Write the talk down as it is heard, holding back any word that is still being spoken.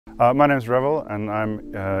My name is Reville and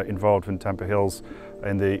I'm involved in Tampah Hills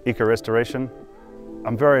in the eco-restoration.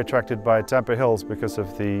 I'm very attracted by Tampah Hills because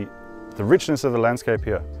of the richness of the landscape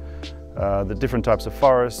here, the different types of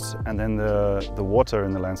forests and then the water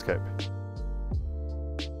in the landscape.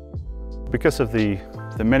 Because of the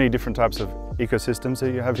many different types of ecosystems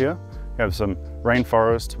that you have here, you have some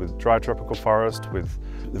rainforest with dry tropical forest, with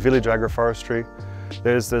the village agroforestry.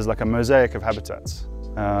 There's like a mosaic of habitats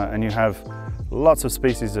and you have lots of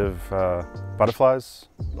species of butterflies,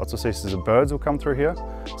 lots of species of birds will come through here.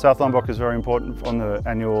 South Lombok is very important on the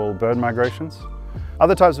annual bird migrations.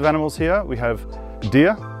 Other types of animals here, we have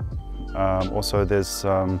deer. Also there's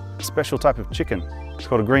a special type of chicken. It's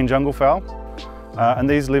called a green jungle fowl. And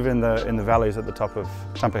these live in the valleys at the top of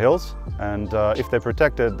Tampah Hills. And if they're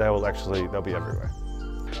protected, they'll be everywhere.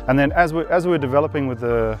 And then as we're developing with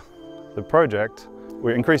the project,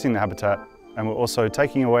 we're increasing the habitat and we're also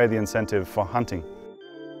taking away the incentive for hunting.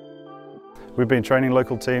 We've been training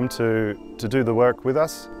local team to do the work with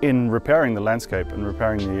us in repairing the landscape and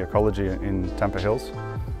repairing the ecology in Tampah Hills.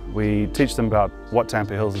 We teach them about what Tampah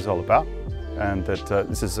Hills is all about and that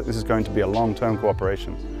this is going to be a long-term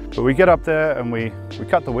cooperation. But we get up there and we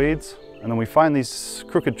cut the weeds and then we find these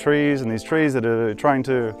crooked trees and these trees that are trying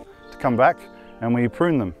to come back, and we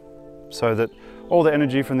prune them so that all the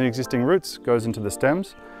energy from the existing roots goes into the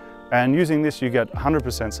stems. And using this you get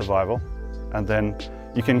 100% survival, and then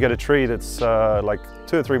you can get a tree that's like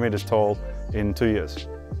 2 or 3 meters tall in 2 years,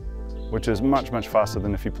 which is much, much faster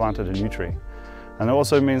than if you planted a new tree. And it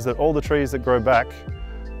also means that all the trees that grow back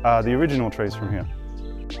are the original trees from here.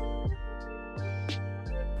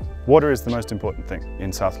 Water is the most important thing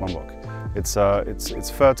in South Lombok. It's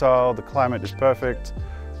fertile, the climate is perfect,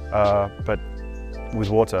 but with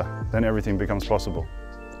water, then everything becomes possible.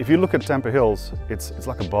 If you look at Tampah Hills, it's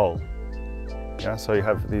like a bowl. Yeah? So you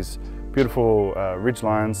have these beautiful ridge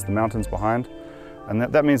lines, the mountains behind, and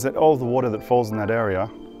that means that all the water that falls in that area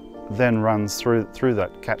then runs through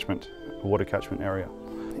that catchment, water catchment area.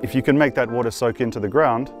 If you can make that water soak into the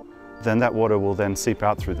ground, then that water will then seep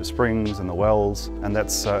out through the springs and the wells, and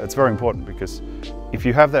it's very important, because if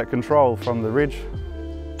you have that control from the ridge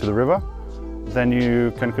to the river, then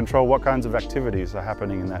you can control what kinds of activities are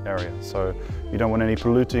happening in that area. So you don't want any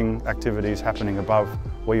polluting activities happening above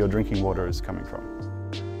where your drinking water is coming from.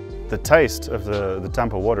 The taste of the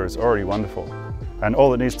Tampah water is already wonderful, and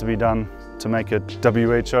all that needs to be done to make it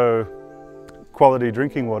WHO quality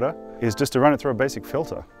drinking water is just to run it through a basic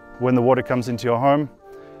filter. When the water comes into your home,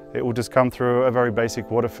 it will just come through a very basic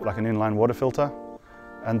water, like an inline water filter,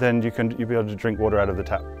 and then you'll be able to drink water out of the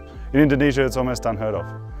tap. In Indonesia, it's almost unheard of.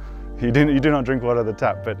 You do not drink water out of the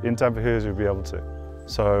tap, but in Tampah Hills you'll be able to.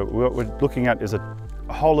 So what we're looking at is a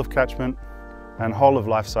whole of catchment and whole of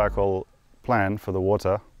life cycle plan for the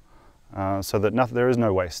water, so that there is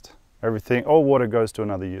no waste. All water goes to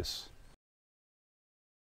another use.